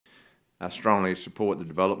I strongly support the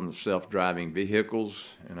development of self-driving vehicles,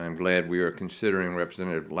 and I'm glad we are considering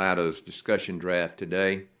Representative Latto's discussion draft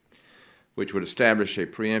today, which would establish a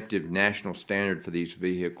preemptive national standard for these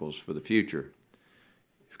vehicles for the future.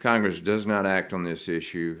 If Congress does not act on this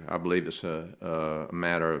issue, I believe it's a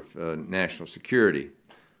matter of national security.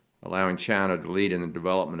 Allowing China to lead in the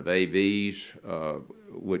development of AVs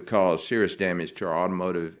would cause serious damage to our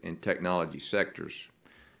automotive and technology sectors.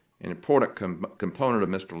 An important component of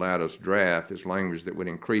Mr. Latto's draft is language that would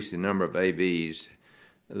increase the number of AVs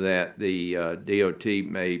that the DOT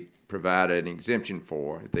may provide an exemption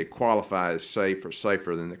for if they qualify as safe or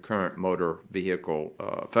safer than the current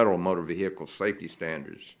federal motor vehicle safety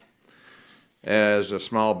standards. As a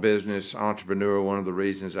small business entrepreneur, one of the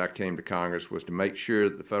reasons I came to Congress was to make sure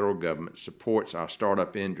that the federal government supports our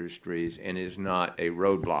startup industries and is not a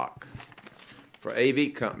roadblock. For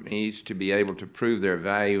AV companies to be able to prove their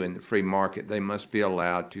value in the free market, they must be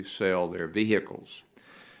allowed to sell their vehicles.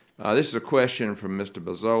 This is a question from Mr.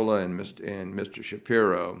 Bazzola and Mr.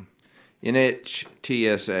 Shapiro.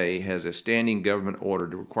 NHTSA has a standing government order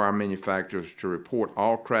to require manufacturers to report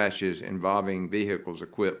all crashes involving vehicles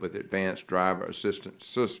equipped with advanced driver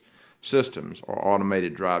assistance systems or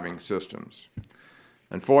automated driving systems.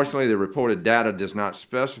 Unfortunately, the reported data does not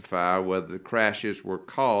specify whether the crashes were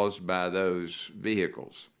caused by those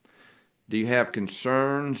vehicles. Do you have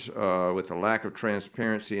concerns with the lack of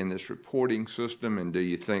transparency in this reporting system, and do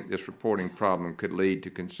you think this reporting problem could lead to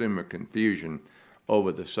consumer confusion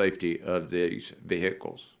over the safety of these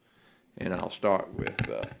vehicles? And I'll start with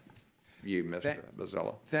you, Mr.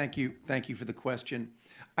 Bazzola. Thank you. Thank you for the question.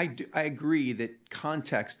 I agree that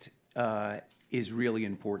context is really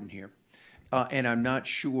important here. And I'm not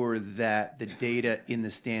sure that the data in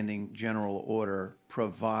the standing general order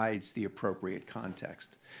provides the appropriate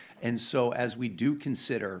context. And so as we do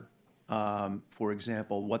consider, for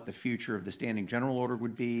example, what the future of the standing general order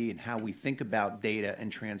would be and how we think about data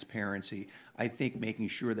and transparency, I think making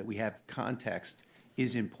sure that we have context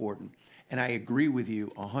is important. And I agree with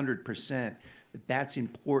you 100% that that's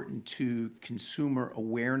important to consumer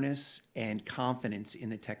awareness and confidence in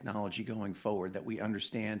the technology going forward, that we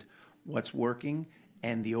understand what's working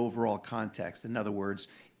and the overall context. In other words,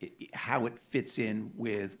 how it fits in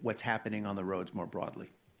with what's happening on the roads more broadly.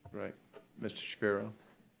 Right. Mr. Shapiro?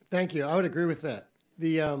 Thank you. I would agree with that.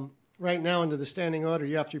 Right now, under the standing order,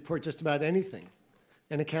 you have to report just about anything.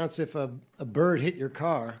 And it counts if a bird hit your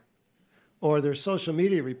car, or there's social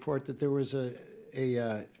media report that there was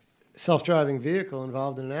a self-driving vehicle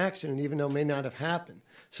involved in an accident, even though it may not have happened.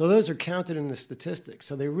 So those are counted in the statistics.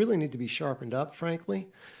 So they really need to be sharpened up, frankly.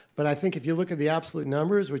 But I think if you look at the absolute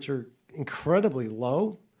numbers, which are incredibly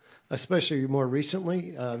low, especially more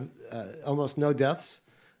recently, almost no deaths,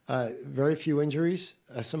 very few injuries,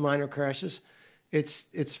 some minor crashes,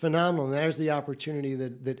 it's phenomenal. And there's the opportunity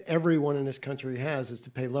that everyone in this country has, is to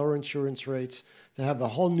pay lower insurance rates, to have a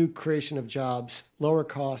whole new creation of jobs, lower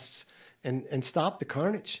costs, and stop the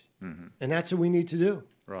carnage. Mm-hmm. And that's what we need to do.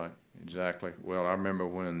 Right, exactly. Well, I remember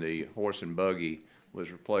when the horse and buggy was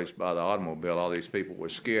replaced by the automobile, all these people were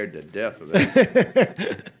scared to death of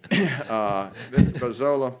that. Mr.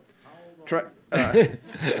 Bazzola,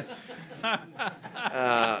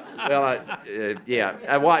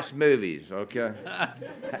 I watch movies, okay?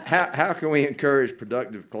 How can we encourage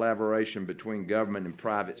productive collaboration between government and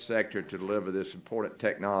private sector to deliver this important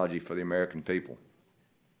technology for the American people?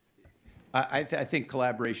 I think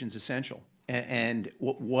collaboration is essential. And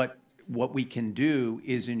what we can do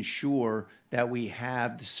is ensure that we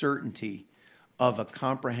have the certainty of a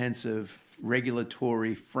comprehensive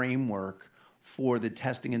regulatory framework for the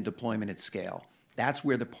testing and deployment at scale. That's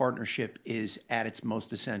where the partnership is at its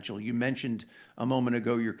most essential. You mentioned a moment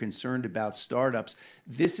ago you're concerned about startups.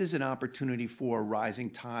 This is an opportunity for a rising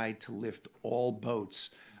tide to lift all boats.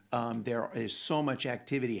 There is so much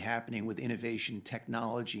activity happening with innovation,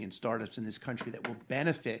 technology, and startups in this country that will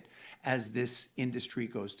benefit as this industry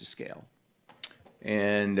goes to scale.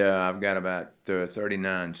 And I've got about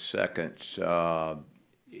 39 seconds.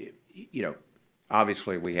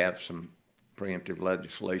 Obviously we have some preemptive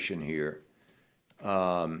legislation here.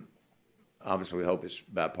 Obviously we hope it's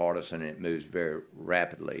bipartisan and it moves very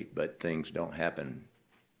rapidly, but things don't happen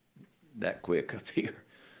that quick up here.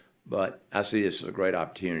 But I see this as a great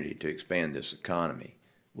opportunity to expand this economy.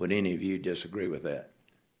 Would any of you disagree with that?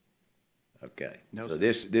 Okay. No, so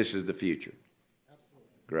this is the future. Absolutely.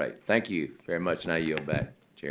 Great. Thank you very much. Now I yield back.